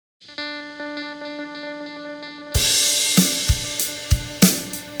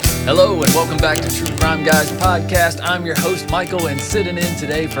Hello and welcome back to True Crime Guys podcast. I'm your host, Michael, and sitting in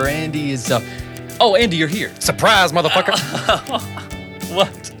today for Andy is... Andy, you're here. Surprise, motherfucker.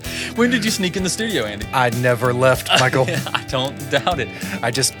 What? When did you sneak in the studio, Andy? I never left, Michael. I don't doubt it. I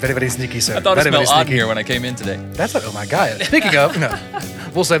just, very sneaky, sir. I thought it very smelled odd sneaky. here when I came in today. That's what, oh my God. Speaking of, no,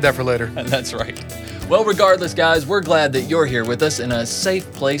 we'll save that for later. That's right. Well, regardless, guys, we're glad that you're here with us in a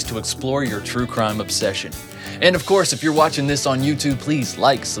safe place to explore your true crime obsession. And of course, if you're watching this on YouTube, please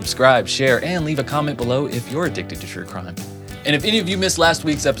like, subscribe, share, and leave a comment below if you're addicted to true crime. And if any of you missed last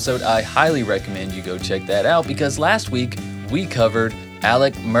week's episode, I highly recommend you go check that out because last week we covered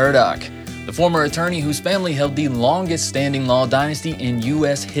Alec Murdaugh, the former attorney whose family held the longest standing law dynasty in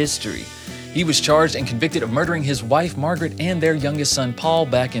U.S. history. He was charged and convicted of murdering his wife, Margaret, and their youngest son, Paul,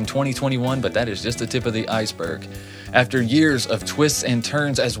 back in 2021, but that is just the tip of the iceberg. After years of twists and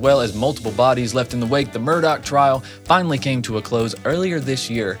turns, as well as multiple bodies left in the wake, the Murdaugh trial finally came to a close earlier this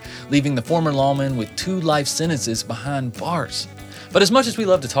year, leaving the former lawman with 2 life sentences behind bars. But as much as we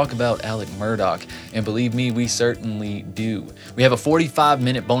love to talk about Alec Murdaugh, and believe me, we certainly do, we have a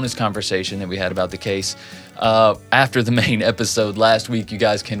 45-minute bonus conversation that we had about the case after the main episode last week. You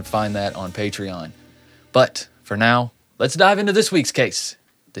guys can find that on Patreon. But for now, let's dive into this week's case,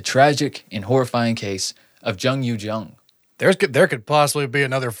 the tragic and horrifying case of Jung Yoo Jung. There could possibly be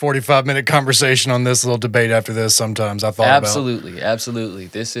another 45-minute conversation on this little debate after this sometimes, I thought Absolutely.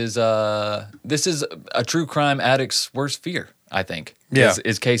 This is a true crime addict's worst fear, I think. Yeah.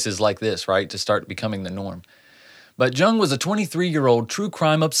 Is cases like this, right? To start becoming the norm. But Jung was a 23-year-old true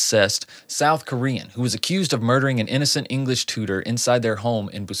crime-obsessed South Korean who was accused of murdering an innocent English tutor inside their home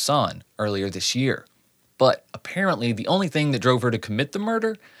in Busan earlier this year. But apparently the only thing that drove her to commit the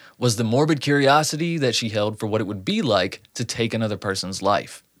murder was the morbid curiosity that she held for what it would be like to take another person's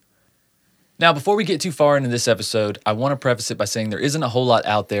life. Now, before we get too far into this episode, I want to preface it by saying there isn't a whole lot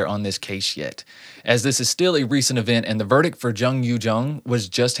out there on this case yet, as this is still a recent event and the verdict for Jung Yoo Jung was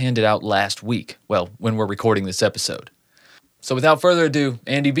just handed out last week, well, when we're recording this episode. So without further ado,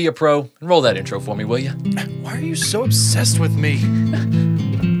 Andy, be a pro and roll that intro for me, will you? Why are you so obsessed with me?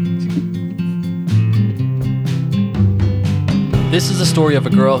 This is a story of a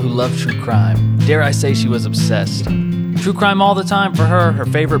girl who loved true crime. Dare I say she was obsessed. True crime all the time for her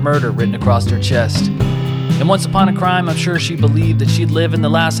favorite murder written across her chest. And once upon a crime, I'm sure she believed that she'd live in the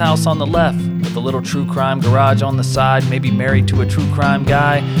last house on the left, with a little true crime garage on the side, maybe married to a true crime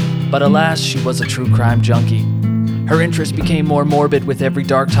guy. But alas, she was a true crime junkie. Her interest became more morbid with every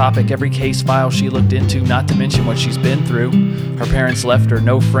dark topic, every case file she looked into, not to mention what she's been through. Her parents left her,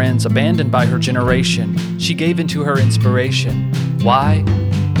 no friends, abandoned by her generation. She gave into her inspiration. Why?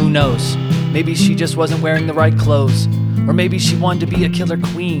 Who knows? Maybe she just wasn't wearing the right clothes. Or maybe she wanted to be a killer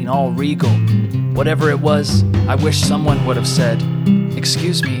queen, all regal. Whatever it was, I wish someone would have said,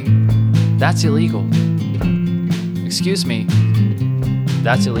 "Excuse me, that's illegal. Excuse me,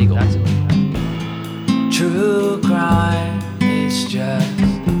 that's illegal." True crime is just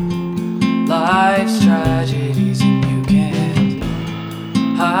life's tragedies, and you can't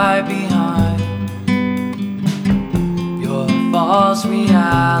hide behind your false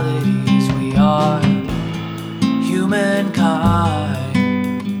realities. We are humankind,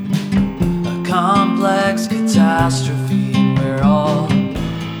 a complex catastrophe, and we're all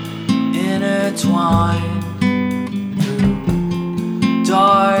intertwined through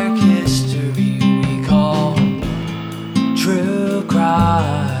dark history we call true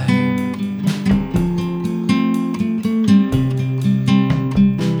crime.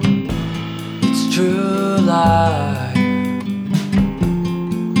 It's true life.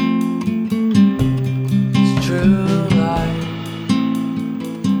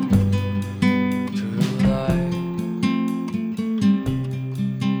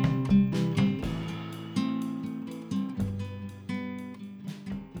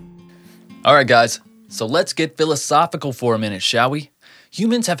 All right, guys, so let's get philosophical for a minute, shall we?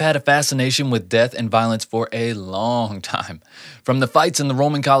 Humans have had a fascination with death and violence for a long time. From the fights in the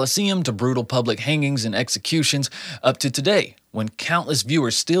Roman Colosseum to brutal public hangings and executions, up to today, when countless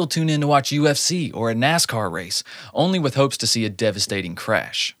viewers still tune in to watch UFC or a NASCAR race, only with hopes to see a devastating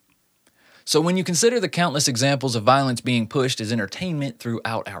crash. So when you consider the countless examples of violence being pushed as entertainment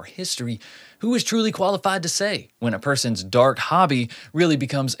throughout our history, who is truly qualified to say when a person's dark hobby really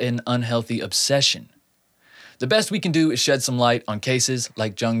becomes an unhealthy obsession? The best we can do is shed some light on cases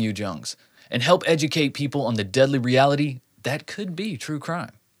like Jung Yoo Jung's and help educate people on the deadly reality that could be true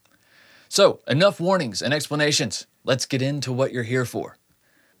crime. So, enough warnings and explanations. Let's get into what you're here for.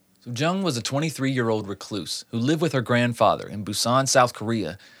 So Jung was a 23-year-old recluse who lived with her grandfather in Busan, South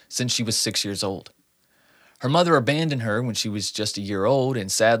Korea, since she was 6 years old. Her mother abandoned her when she was just a year old,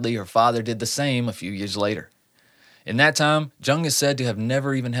 and sadly, her father did the same a few years later. In that time, Jung is said to have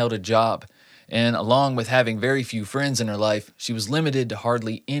never even held a job, and along with having very few friends in her life, she was limited to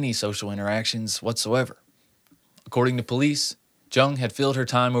hardly any social interactions whatsoever. According to police, Jung had filled her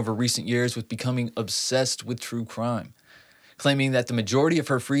time over recent years with becoming obsessed with true crime, claiming that the majority of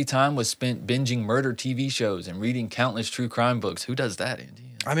her free time was spent binging murder TV shows and reading countless true crime books. Who does that, Andy?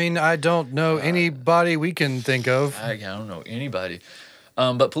 I mean, I don't know anybody we can think of. I don't know anybody.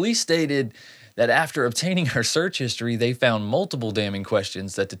 But police stated that after obtaining her search history, they found multiple damning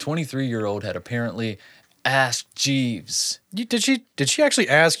questions that the 23-year-old had apparently asked Jeeves. Did she actually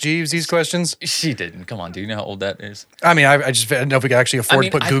ask Jeeves these questions? She didn't. Come on, do you know how old that is? I mean, I just don't know if we could actually afford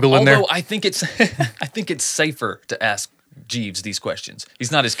to put Google in there. Although I think it's I think it's safer to ask Jeeves these questions.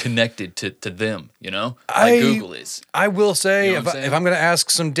 He's not as connected to them, like Google is. I will say, You know what I'm if I'm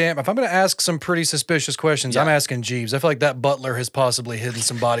going to ask some pretty suspicious questions, Yeah. I'm asking Jeeves. I feel like that butler has possibly hidden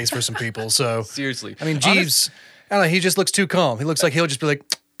some bodies for some people. So Seriously. I mean, Jeeves, I don't know, he just looks too calm. He looks like he'll just be like,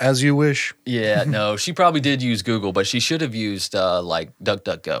 as you wish. Yeah, no, she probably did use Google, but she should have used like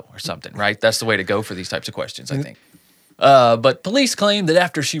DuckDuckGo or something, right? That's the way to go for these types of questions, I think. But police claim that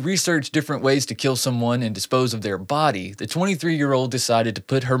after she researched different ways to kill someone and dispose of their body, the 23-year-old decided to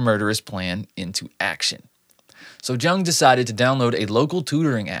put her murderous plan into action. So Jung decided to download a local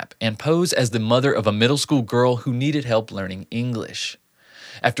tutoring app and pose as the mother of a middle school girl who needed help learning English.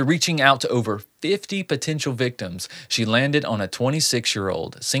 After reaching out to over 50 potential victims, she landed on a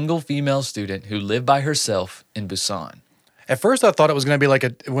 26-year-old single female student who lived by herself in Busan. At first, I thought it was going to be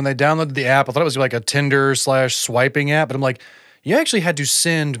when they downloaded the app, I thought it was like a Tinder/swiping app, but I'm like, you actually had to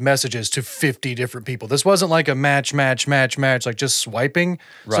send messages to 50 different people. This wasn't like a match, like just swiping.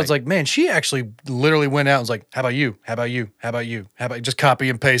 So Right. it's like, man, she actually literally went out and was like, how about you? How about you? How about you? How about just copy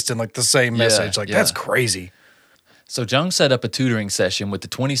and paste in like the same message. Like, that's crazy. So Jung set up a tutoring session with the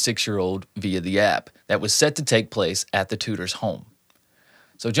 26-year-old via the app that was set to take place at the tutor's home.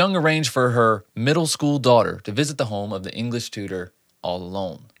 So Jung arranged for her middle school daughter to visit the home of the English tutor all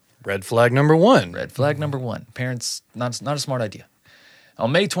alone. Red flag number one. Red flag number one. Parents, not a smart idea.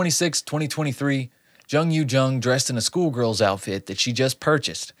 On May 26, 2023, Jung Yoo-jung dressed in a schoolgirl's outfit that she just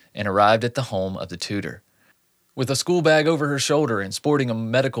purchased and arrived at the home of the tutor. With a school bag over her shoulder and sporting a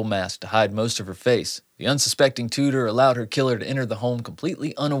medical mask to hide most of her face, the unsuspecting tutor allowed her killer to enter the home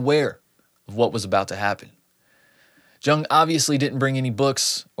completely unaware of what was about to happen. Jung obviously didn't bring any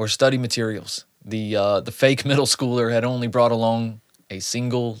books or study materials. The fake middle schooler had only brought along a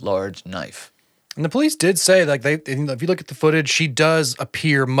single large knife. And the police did say, like, if you look at the footage, she does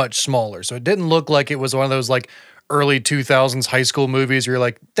appear much smaller. So it didn't look like it was one of those like early 2000s high school movies where you're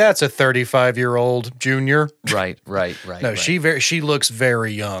like, that's a 35-year-old junior. Right. No, right. she looks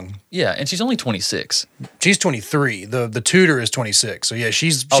very young. Yeah, and she's only 26. She's 23. The tutor is 26. So yeah,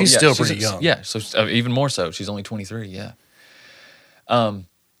 she's still pretty young. Yeah, so even more so. She's only 23, yeah.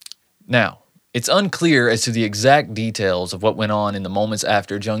 Now, it's unclear as to the exact details of what went on in the moments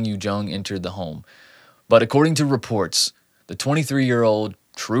after Jung Yoo-jung entered the home. But according to reports, the 23-year-old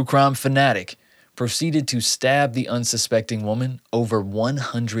true crime fanatic proceeded to stab the unsuspecting woman over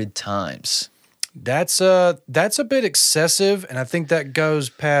 100 times. That's a bit excessive, and I think that goes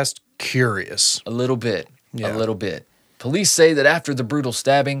past curious. A little bit. Yeah. A little bit. Police say that after the brutal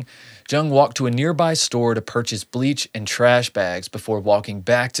stabbing, Jung walked to a nearby store to purchase bleach and trash bags before walking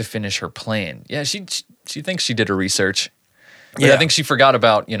back to finish her plan. Yeah, she thinks she did her research. But Yeah. I think she forgot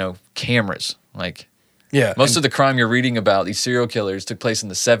about, cameras. Like, Yeah. most of the crime you're reading about, these serial killers, took place in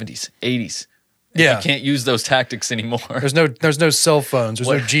the 70s, 80s. And Yeah. You can't use those tactics anymore. There's no cell phones. There's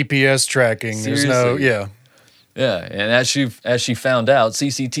no What? GPS tracking. There's Seriously. yeah. Yeah, and as she found out,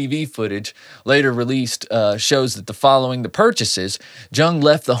 CCTV footage later released shows that following the purchases, Jung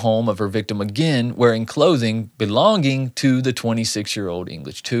left the home of her victim again wearing clothing belonging to the 26-year-old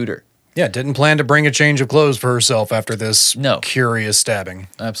English tutor. Yeah, didn't plan to bring a change of clothes for herself after this No. curious stabbing.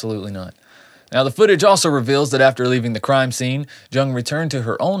 Absolutely not. Now, the footage also reveals that after leaving the crime scene, Jung returned to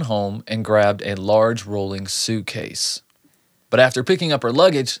her own home and grabbed a large rolling suitcase. But after picking up her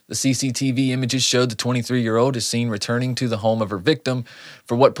luggage, the CCTV images showed the 23-year-old is seen returning to the home of her victim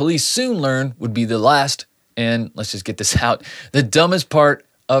for what police soon learned would be the last, and let's just get this out, the dumbest part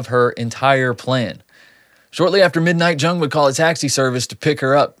of her entire plan. Shortly after midnight, Jung would call a taxi service to pick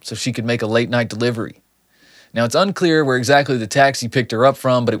her up so she could make a late-night delivery. Now, it's unclear where exactly the taxi picked her up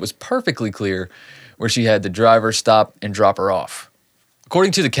from, but it was perfectly clear where she had the driver stop and drop her off.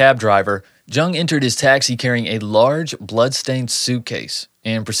 According to the cab driver, Jung entered his taxi carrying a large, blood-stained suitcase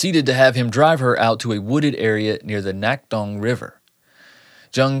and proceeded to have him drive her out to a wooded area near the Nakdong River.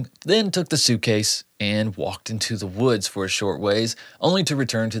 Jung then took the suitcase and walked into the woods for a short ways, only to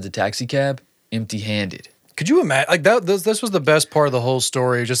return to the taxicab empty-handed. Could you imagine? Like that. This was the best part of the whole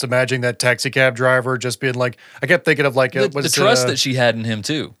story. Just imagining that taxi cab driver just being like. I kept thinking of like The trust that she had in him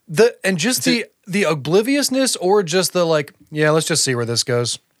too. The obliviousness, or just the like. Yeah, let's just see where this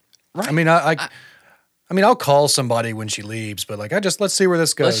goes. Right. I mean, I'll call somebody when she leaves, but like, let's see where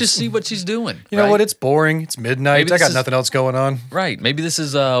this goes. Let's just see what she's doing. You know what? It's boring. It's midnight. I got nothing else going on. Right. Maybe this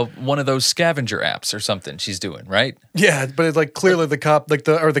is one of those scavenger apps or something she's doing, right? Yeah, but it's like clearly the cop, like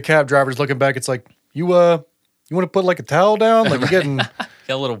the cab driver's looking back. It's like you want to put like a towel down, like you're getting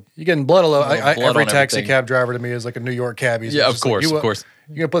blood all over. Every taxi cab driver to me is like a New York cabbie. Yeah, of course, of course.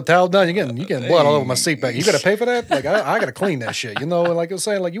 You gonna put a towel down? You getting blood all over my seat back. You gotta pay for that? Like I gotta clean that shit. You know, like I was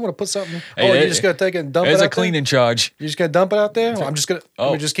saying, like you want to put something. You just gotta take it and dump it. There's a cleaning charge. You just gotta dump it out there. Well, I'm just gonna.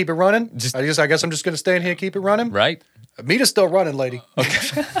 Let me just keep it running. I guess I'm just gonna stay in here and keep it running. Right. Meat is still running, lady.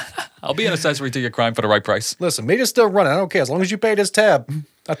 Okay. I'll be an accessory to your crime for the right price. Listen, meat is still running. I don't care as long as you pay this tab.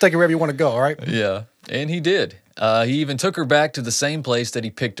 I'll take it wherever you want to go. All right. Yeah, and he did. He even took her back to the same place that he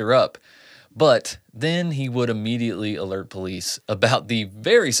picked her up. But then he would immediately alert police about the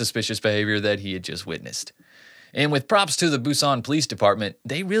very suspicious behavior that he had just witnessed. And with props to the Busan Police Department,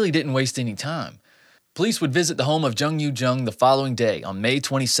 they really didn't waste any time. Police would visit the home of Jung Yoo Jung the following day on May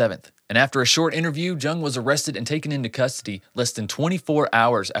 27th. And after a short interview, Jung was arrested and taken into custody less than 24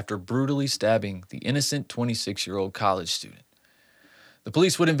 hours after brutally stabbing the innocent 26-year-old college student. The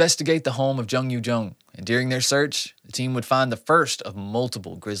police would investigate the home of Jung Yoo Jung, and during their search, the team would find the first of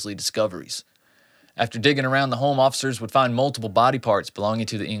multiple grisly discoveries. After digging around the home, officers would find multiple body parts belonging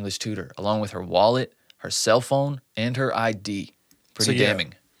to the English tutor, along with her wallet, her cell phone, and her ID. Pretty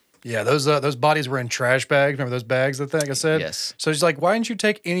damning. Yeah, those bodies were in trash bags. Remember those bags, I said? Yes. So she's like, why didn't you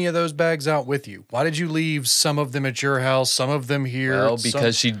take any of those bags out with you? Why did you leave some of them at your house, some of them here? Well,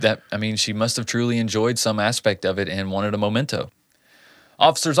 because she must have truly enjoyed some aspect of it and wanted a memento.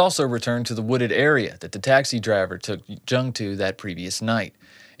 Officers also returned to the wooded area that the taxi driver took Jung to that previous night,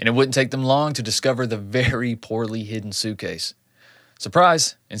 and it wouldn't take them long to discover the very poorly hidden suitcase.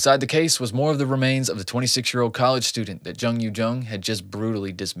 Surprise! Inside the case was more of the remains of the 26-year-old college student that Jung Yoo Jung had just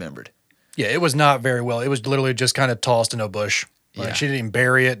brutally dismembered. Yeah, it was not very well. It was literally just kind of tossed in a bush. Like she didn't even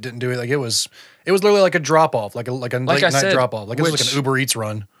bury it, didn't do it. Like it was literally like a drop off, like a late night drop off. Like it was like an Uber Eats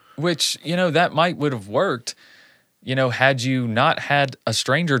run. Which, that would have worked, had you not had a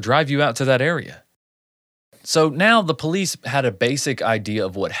stranger drive you out to that area. So now the police had a basic idea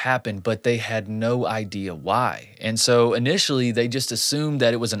of what happened, but they had no idea why. And so initially they just assumed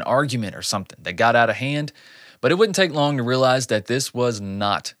that it was an argument or something that got out of hand, but it wouldn't take long to realize that this was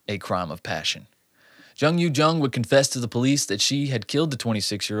not a crime of passion. Jung Yoo Jung would confess to the police that she had killed the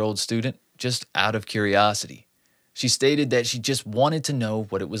 26-year-old student just out of curiosity. She stated that she just wanted to know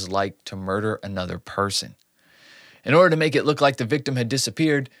what it was like to murder another person. In order to make it look like the victim had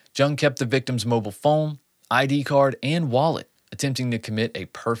disappeared, Jung kept the victim's mobile phone, ID card, and wallet, attempting to commit a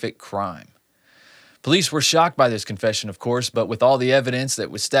perfect crime. Police were shocked by this confession, of course, but with all the evidence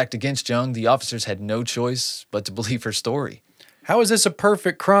that was stacked against Jung, the officers had no choice but to believe her story. How is this a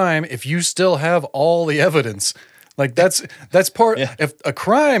perfect crime if you still have all the evidence? Like that's part. Yeah. If a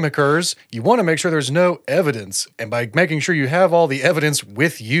crime occurs, you want to make sure there's no evidence, and by making sure you have all the evidence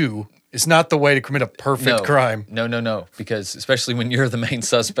with you, it's not the way to commit a perfect crime. No. Because especially when you're the main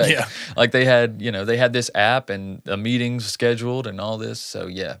suspect, like they had this app and a meeting scheduled and all this. So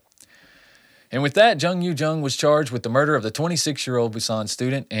yeah. And with that, Jung Yoo Jung was charged with the murder of the 26-year-old Busan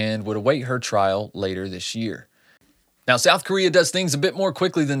student and would await her trial later this year. Now, South Korea does things a bit more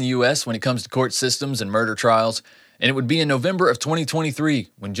quickly than the U.S. when it comes to court systems and murder trials. And it would be in November of 2023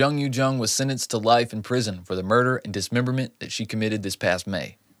 when Jung Yoo Jung was sentenced to life in prison for the murder and dismemberment that she committed this past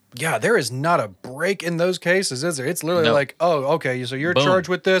May. Yeah, there is not a break in those cases, is there? It's literally like, oh, okay, so you're charged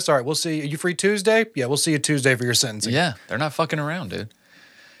with this. All right, we'll see. Are you free Tuesday? Yeah, we'll see you Tuesday for your sentencing. Yeah, they're not fucking around, dude.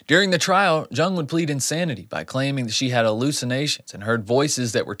 During the trial, Jung would plead insanity by claiming that she had hallucinations and heard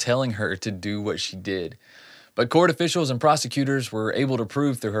voices that were telling her to do what she did. But court officials and prosecutors were able to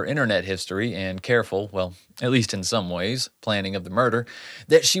prove through her internet history and careful, well, at least in some ways, planning of the murder,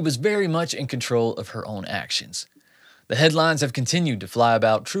 that she was very much in control of her own actions. The headlines have continued to fly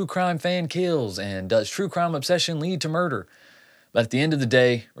about true crime fan kills and does true crime obsession lead to murder? But at the end of the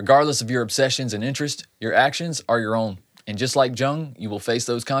day, regardless of your obsessions and interests, your actions are your own. And just like Jung, you will face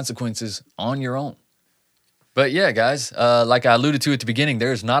those consequences on your own. But yeah, guys, like I alluded to at the beginning,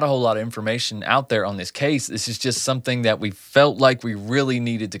 there's not a whole lot of information out there on this case. This is just something that we felt like we really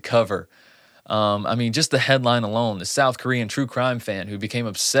needed to cover. Just the headline alone, the South Korean true crime fan who became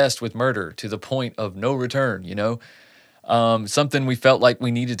obsessed with murder to the point of no return, something we felt like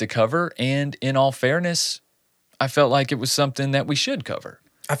we needed to cover. And in all fairness, I felt like it was something that we should cover.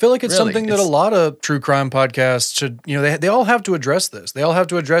 I feel like it's Really, something that a lot of true crime podcasts should, they all have to address this. They all have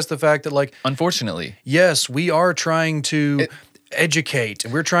to address the fact that, like, Unfortunately, yes, we are trying to educate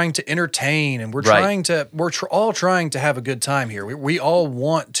and we're trying to entertain and we're Right. all trying to have a good time here. We all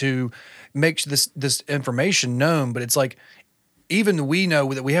want to make this information known, but it's like, even we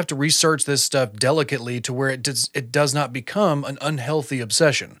know that we have to research this stuff delicately to where it does not become an unhealthy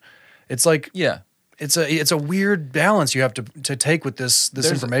obsession. It's like, yeah. it's a weird balance you have to take with this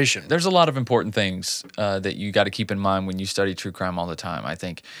information. There's a lot of important things that you got to keep in mind when you study true crime all the time. I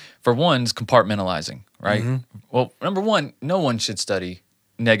think, for one, is compartmentalizing, right? Well, number one, no one should study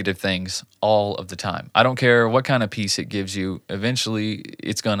negative things all of the time. I don't care what kind of piece it gives you. Eventually,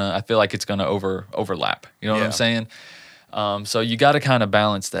 I feel like it's gonna overlap. You know what I'm saying? So you got to kind of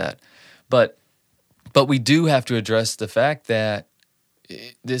balance that. But we do have to address the fact that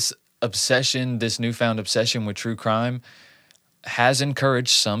this newfound obsession with true crime has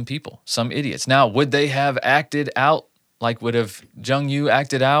encouraged some people, some idiots. Now, would they have acted out like would have Jung Yu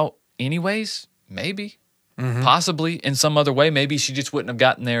acted out anyways? Maybe. Possibly in some other way. Maybe she just wouldn't have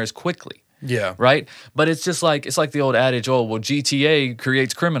gotten there as quickly. Yeah. Right? But it's just like, it's like the old adage, oh, well, GTA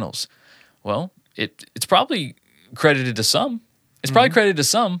creates criminals. Well, it's probably credited to some. It's probably credited to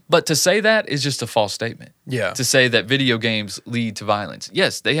some, but to say that is just a false statement. Yeah. To say that video games lead to violence.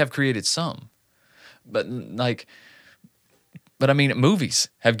 Yes, they have created some. But I mean, movies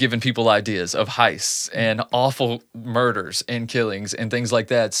have given people ideas of heists and awful murders and killings and things like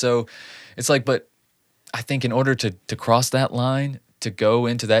that. So it's like, but I think in order to cross that line, to go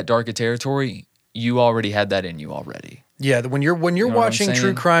into that darker territory, you already had that in you already. Yeah, when you're what I'm watching true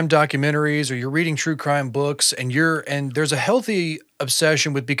saying? crime documentaries or you're reading true crime books and there's a healthy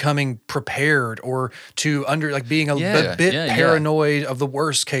obsession with becoming prepared or being a bit paranoid of the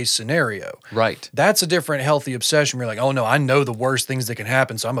worst case scenario. Right. That's a different healthy obsession. Where you're like, oh no, I know the worst things that can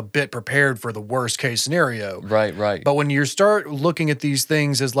happen, so I'm a bit prepared for the worst case scenario. Right. But when you start looking at these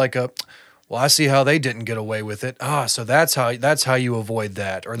things as like well, I see how they didn't get away with it. So that's how you avoid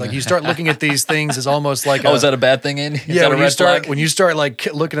that. Or like you start looking at these things as almost like is that a bad thing, Andy? Is yeah, that a red flag? when you start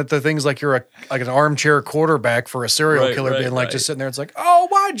like looking at the things like you're an armchair quarterback for a serial Right, killer, right, being like right. just sitting there, it's like, oh,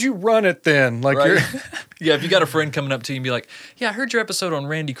 why'd you run it then? Like Right. you're Yeah, if you got a friend coming up to you and be like, yeah, I heard your episode on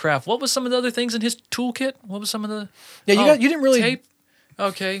Randy Kraft. What was some of the other things in his toolkit? What was some of the you didn't really tape?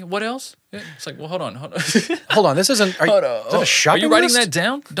 Okay, what else? Yeah, it's like, well, hold on. hold on. This isn't. Is that a shopping Are you writing list? that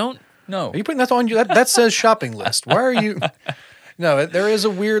down? No. Are you putting that on you? That says shopping list. Why are you? No, there is a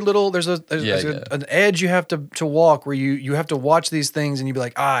weird little. There's an edge you have to walk where you have to watch these things and you be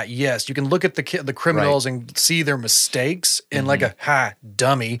like, yes, you can look at the criminals and see their mistakes in like a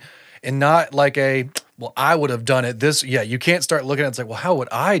dummy, and not like well, I would have done it this. Yeah, you can't start looking at it and say, well, how would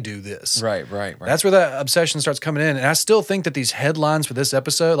I do this? Right. That's where that obsession starts coming in. And I still think that these headlines for this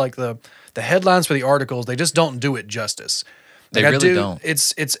episode, like the headlines for the articles, they just don't do it justice. They Like really don't.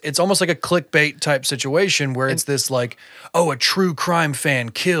 It's almost like a clickbait type situation where it's this like, oh, a true crime fan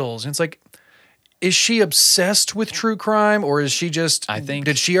kills. And it's like, is she obsessed with true crime, or is she just,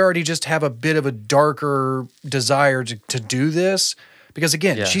 did she already just have a bit of a darker desire to do this? Because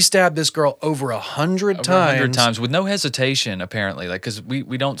again, she stabbed this girl over 100 times. 100 times with no hesitation, apparently. Like, because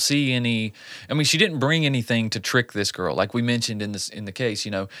we don't see any. I mean, she didn't bring anything to trick this girl, like we mentioned in the case.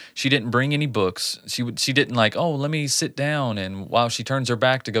 She didn't bring any books. She didn't like, oh, let me sit down, and while she turns her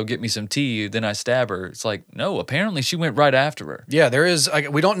back to go get me some tea, then I stab her. It's like, no. Apparently, she went right after her. Yeah, there is.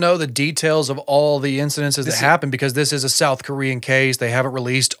 We don't know the details of all the incidences that happened because this is a South Korean case. They haven't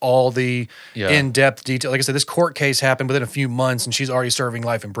released all the in-depth detail. Like I said, this court case happened within a few months, and she's already serving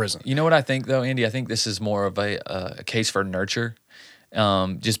life in prison. You know what I think, though, Andy? I think this is more of a case for nurture.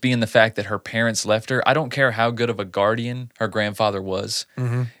 Just being the fact that her parents left her. I don't care how good of a guardian her grandfather was.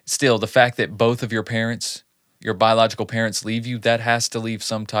 Still, the fact that both of your parents, your biological parents, leave you, that has to leave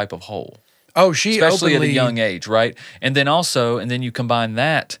some type of hole. Oh, she especially openly, at a young age, right? And then you combine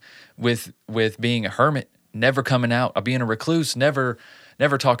that with being a hermit, never coming out, being a recluse, never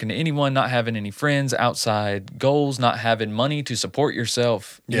talking to anyone, not having any friends, outside goals, not having money to support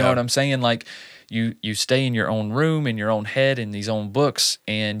yourself. You know what I'm saying? Like you stay in your own room, in your own head, in these own books,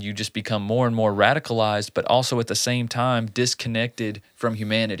 and you just become more and more radicalized, but also at the same time disconnected from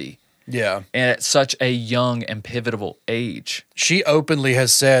humanity. Yeah. And at such a young and pivotal age. She openly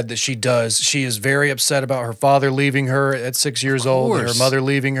has said that she is very upset about her father leaving her at 6 years old, and her mother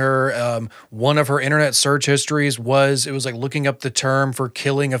leaving her. One of her internet search histories was like looking up the term for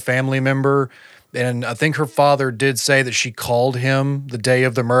killing a family member. And I think her father did say that she called him the day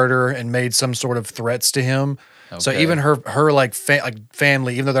of the murder and made some sort of threats to him. So Okay. even her like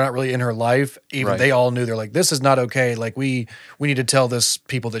family, even though they're not really in her life, even Right. they all knew, they're like, this is not okay. Like we need to tell this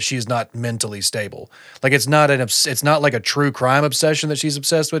people that she's not mentally stable. Like it's not it's not like a true crime obsession that she's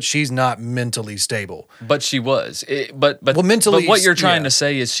obsessed with. She's not mentally stable. But she was. But mentally, But what you're trying yeah. to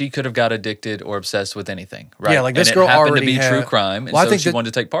say is she could have got addicted or obsessed with anything, right? Yeah, like this and girl it happened already to be true had- crime, and Well, I so think she that-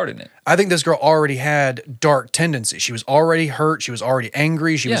 wanted to take part in it. I think this girl already had dark tendencies. She was already hurt. She was already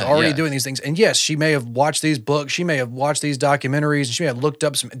angry. She was Yeah, already yeah. doing these things. And yes, she may have watched these books. She may have watched these documentaries. And she may have looked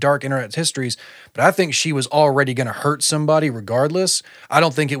up some dark internet histories. But I think she was already going to hurt somebody regardless. I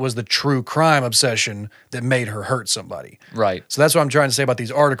don't think it was the true crime obsession that made her hurt somebody. Right. So that's what I'm trying to say about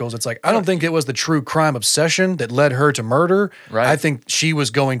these articles. It's like, I don't think it was the true crime obsession that led her to murder. Right. I think she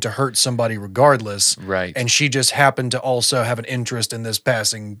was going to hurt somebody regardless. Right. And she just happened to also have an interest in this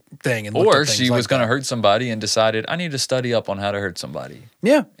passing thing. And looked Or at things she like was going to that. hurt somebody and decided, I need to study up on how to hurt somebody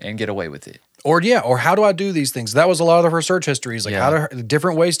Yeah. and get away with it. Or how do I do these things? That was a lot of her search histories, like Yeah.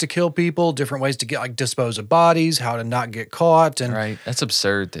 different ways to kill people, different ways to get dispose of bodies, how to not get caught, and Right. That's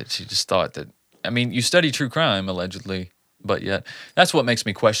absurd that she just thought that. I mean, you study true crime, allegedly, but yet that's what makes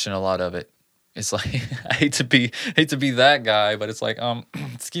me question a lot of it. It's like I hate to be that guy, but it's like,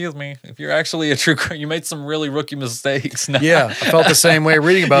 excuse me, if you're actually a true crime, you made some really rookie mistakes. yeah, I felt the same way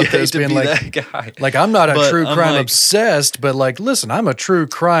reading about You hate this, to being be like, that guy. like I'm not a But true I'm crime like- obsessed, but like, listen, I'm a true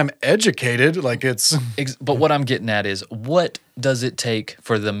crime educated. Like it's But what I'm getting at is, what does it take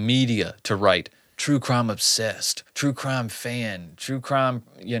for the media to write true crime obsessed, true crime fan, true crime,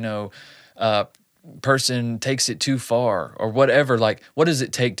 person takes it too far or whatever? Like, what does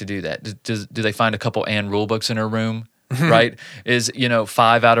it take to do that? Do they find a couple Anne rule books in her room? Right? Is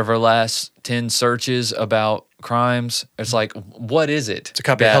 5 out of her last 10 searches about crimes? It's like, what is it? it's a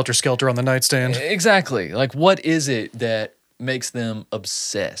copy of Helter Skelter on the nightstand. Exactly. Like, what is it that makes them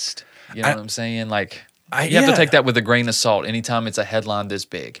obsessed? You know what I'm saying? Like, you have to yeah. take that with a grain of salt anytime it's a headline this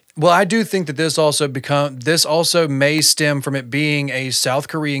big. Well, I do think that this also may stem from it being a South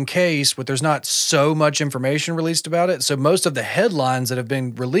Korean case, but there's not so much information released about it. So most of the headlines that have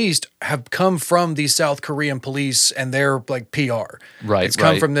been released have come from the South Korean police and their like PR. Right, It's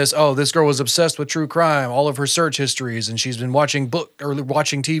come right. from this, this girl was obsessed with true crime, all of her search histories, and she's been watching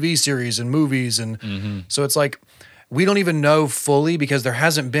watching TV series and movies. And Mm-hmm. so it's like, we don't even know fully because there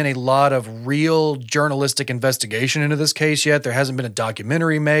hasn't been a lot of real journalistic investigation into this case yet. There hasn't been a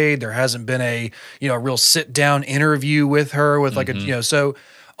documentary made. There hasn't been a real sit down interview with her with like so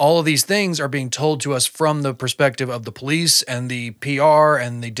all of these things are being told to us from the perspective of the police and the PR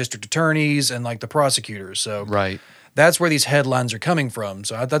and the district attorneys and like the prosecutors. So Right. that's where these headlines are coming from.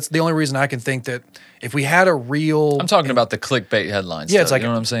 So that's the only reason I can think that if we had a real I'm talking about the clickbait headlines. yeah, it's like, you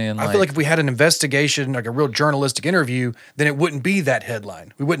know what I'm saying? I feel like if we had an investigation, like a real journalistic interview, then it wouldn't be that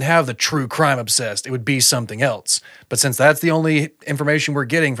headline. We wouldn't have the true crime obsessed. It would be something else. But since that's the only information we're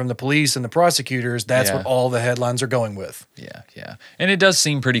getting from the police and the prosecutors, that's Yeah. what all the headlines are going with. Yeah. And it does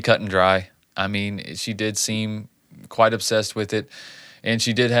seem pretty cut and dry. I mean, she did seem quite obsessed with it. And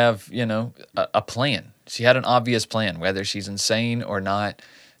she did have, a plan. She had an obvious plan, whether she's insane or not.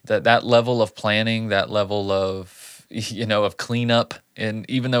 That level of planning, that level of, of cleanup, and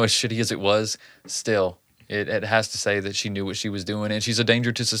even though as shitty as it was, still, it has to say that she knew what she was doing, and she's a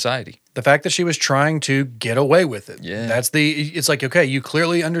danger to society. The fact that she was trying to get away with it. Yeah. It's like, okay, you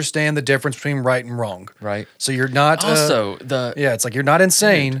clearly understand the difference between right and wrong. Right. So you're not Also, it's like you're not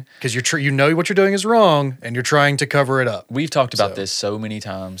insane because you know what you're doing is wrong and you're trying to cover it up. We've talked about So- this so many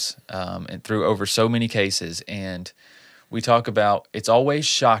times and through over so many cases, and we talk about it's always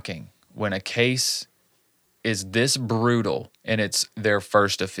shocking when a case is this brutal and it's their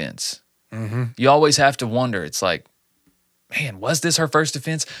first offense. Mm-hmm. You always have to wonder. It's like, man, was this her first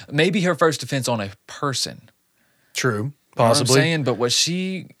offense? Maybe her first offense on a person. True. You know Possibly. what I'm saying? But was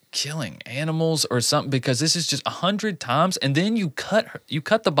she killing animals or something? Because this is just 100 times, and then you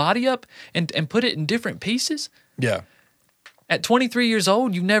cut the body up and put it in different pieces. Yeah. At 23 years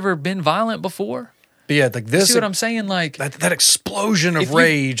old, you've never been violent before. But yeah, like this See what I'm saying? Like, that explosion If of you-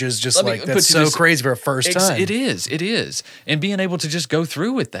 rage is just let me like put that's you so this- crazy for a first time. it is, and being able to just go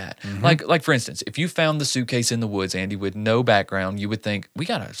through with that. Mm-hmm. Like for instance, if you found the suitcase in the woods, Andy, with no background, you would think we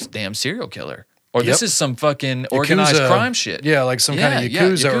got a damn serial killer, or this Yep. is some fucking organized Yakuza- crime shit. Yeah, like some kind of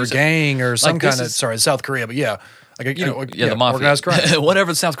Yakuza, or gang or some Like, this kind of is- South Korea, but yeah, like The mafia, organized crime.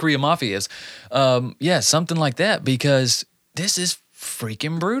 whatever the South Korea mafia is. Something like that, because this is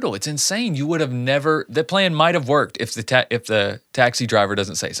freaking brutal. It's insane. You would have never. The plan might have worked if the taxi driver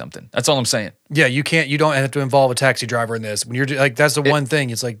doesn't say something. That's all I'm saying. Yeah, you don't have to involve a taxi driver in this. When you're like, that's the one thing.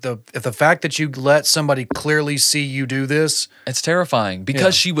 It's like if the fact that you let somebody clearly see you do this. It's terrifying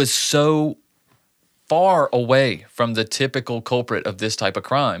because Yeah. she was so far away from the typical culprit of this type of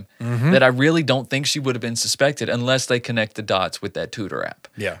crime that I really don't think she would have been suspected unless they connect the dots with that Tudor app.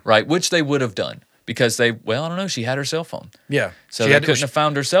 Yeah. Right? Which they would have done because I don't know, she had her cell phone. Yeah. So they couldn't have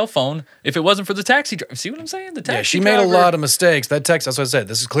found her cell phone if it wasn't for the taxi driver. See what I'm saying? The taxi she made a lot of mistakes. That's what I said.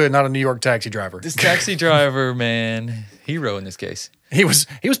 This is clearly not a New York taxi driver. This taxi driver, man, hero in this case. He was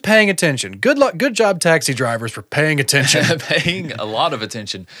paying attention. Good luck. Good job, taxi drivers, for paying attention. Paying a lot of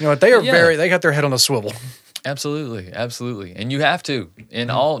attention. You know what? They got their head on a swivel. Absolutely, absolutely, and you have to.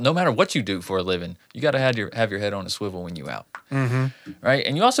 No matter what you do for a living, you got to have your head on a swivel when you out, right?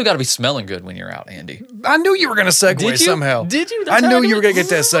 And you also got to be smelling good when you're out, Andy. I knew you were going to segue somehow. Did you? I knew you were going to get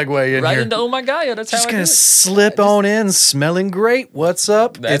that segue in right here. into Oh My Gaia. That's just how I going do to it. slip on in, smelling great. What's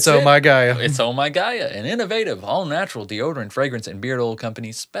up? That's it's Oh it. My Gaia. It's Oh My Gaia, an innovative, all-natural deodorant, fragrance, and beard oil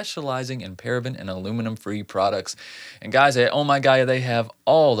company specializing in paraben and aluminum-free products. And guys, at Oh My Gaia, they have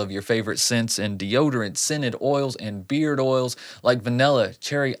all of your favorite scents and deodorant, scented oils, and beard oils like vanilla,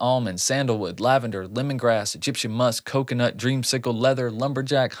 cherry almond, sandalwood, lavender, lemongrass, Egyptian musk, coconut, dreamsicle, leather,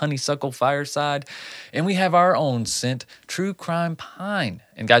 lumberjack, honeysuckle, fireside. And we have our own scent, True Crime Pine.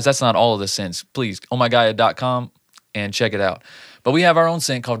 And guys, that's not all of the scents. Please, ohmygaia.com and check it out. But we have our own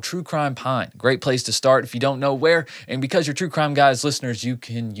scent called True Crime Pine. Great place to start if you don't know where. And because you're True Crime Guys listeners, you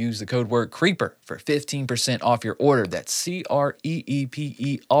can use the code word CREEPER for 15% off your order. That's CREEPER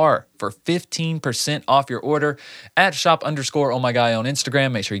for 15% off your order at shop_ohmygaia on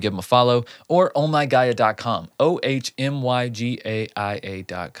Instagram. Make sure you give them a follow, or ohmygaia.com,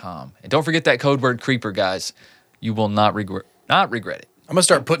 ohmygaia.com. And don't forget that code word CREEPER, guys. You will not regret it. I'm going to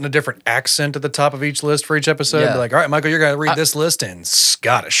start putting a different accent at the top of each list for each episode. Yeah. Be like, all right, Michael, you're going to read this list in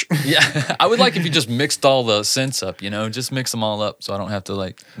Scottish. Yeah, I would like if you just mixed all the scents up, just mix them all up so I don't have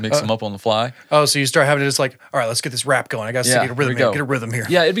to mix them up on the fly. Oh, so you start having to just all right, let's get this rap going. I got to get a rhythm here. Get a rhythm here.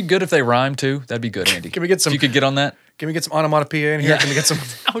 Yeah, it'd be good if they rhyme too. That'd be good, Andy. Can we get some? If you could get on that? Can we get some onomatopoeia in here? Yeah. Can we get some?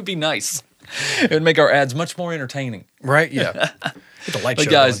 That would be nice. It would make our ads much more entertaining. Right? Yeah. Get the light But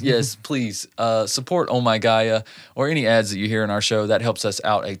show guys, going. yes, please support Oh My Gaia or any ads that you hear in our show. That helps us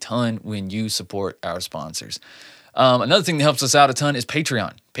out a ton when you support our sponsors. Another thing that helps us out a ton is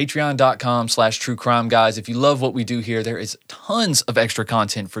Patreon. Patreon.com/True Crime Guys. If you love what we do here, there is tons of extra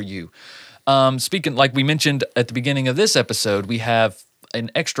content for you. Speaking, like we mentioned at the beginning of this episode, we have an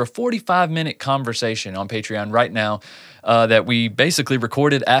extra 45-minute conversation on Patreon right now that we basically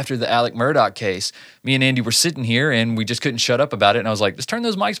recorded after the Alec Murdaugh case. Me and Andy were sitting here and we just couldn't shut up about it. And I was like, let's turn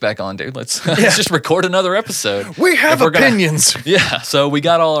those mics back on, dude. Let's just record another episode. We have opinions. So we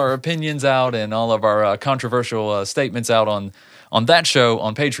got all our opinions out and all of our controversial statements out on that show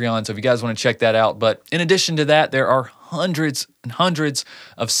on Patreon. So if you guys want to check that out. But in addition to that, there are hundreds and hundreds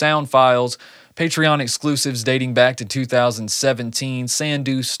of sound files, Patreon exclusives dating back to 2017,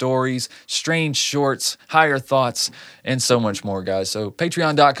 Sandu stories, strange shorts, higher thoughts, and so much more, guys. So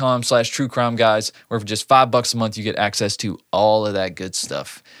patreon.com/True Crime Guys, where for just $5 a month, you get access to all of that good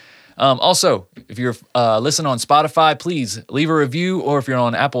stuff. Also, if you're listening on Spotify, please leave a review, or if you're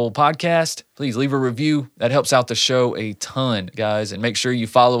on Apple Podcast, please leave a review. That helps out the show a ton, guys. And make sure you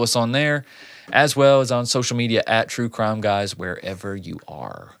follow us on there, as well as on social media at True Crime Guys, wherever you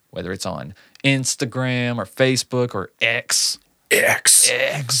are, whether it's on Instagram or Facebook or X,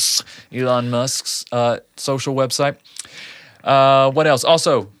 Elon Musk's social website. What else?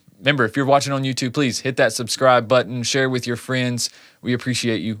 Also, remember, if you're watching on YouTube, please hit that subscribe button, share with your friends. We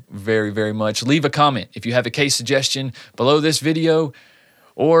appreciate you very, very much. Leave a comment if you have a case suggestion below this video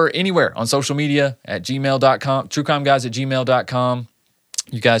or anywhere on social media at gmail.com, truecrimeguys@gmail.com.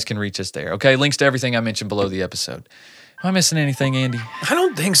 You guys can reach us there. Okay, links to everything I mentioned below the episode. Am I missing anything, Andy? I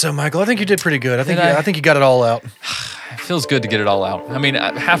don't think so, Michael. I think you did pretty good. I think you got it all out. It feels good to get it all out. I mean,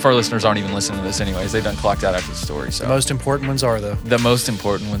 half our listeners aren't even listening to this anyways. They've done clocked out after the story. So the most important ones are, though. The most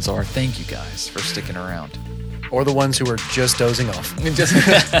important ones are. Thank you guys for sticking around. Or the ones who are just dozing off.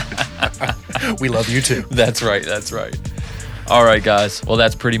 We love you too. That's right. That's right. All right, guys. Well,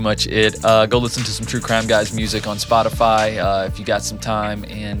 that's pretty much it. Go listen to some True Crime Guys music on Spotify if you got some time.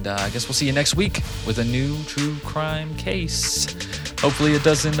 And I guess we'll see you next week with a new true crime case. Hopefully it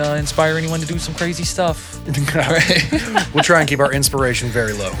doesn't inspire anyone to do some crazy stuff. All right. We'll try and keep our inspiration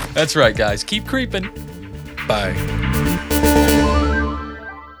very low. That's right, guys. Keep creeping. Bye.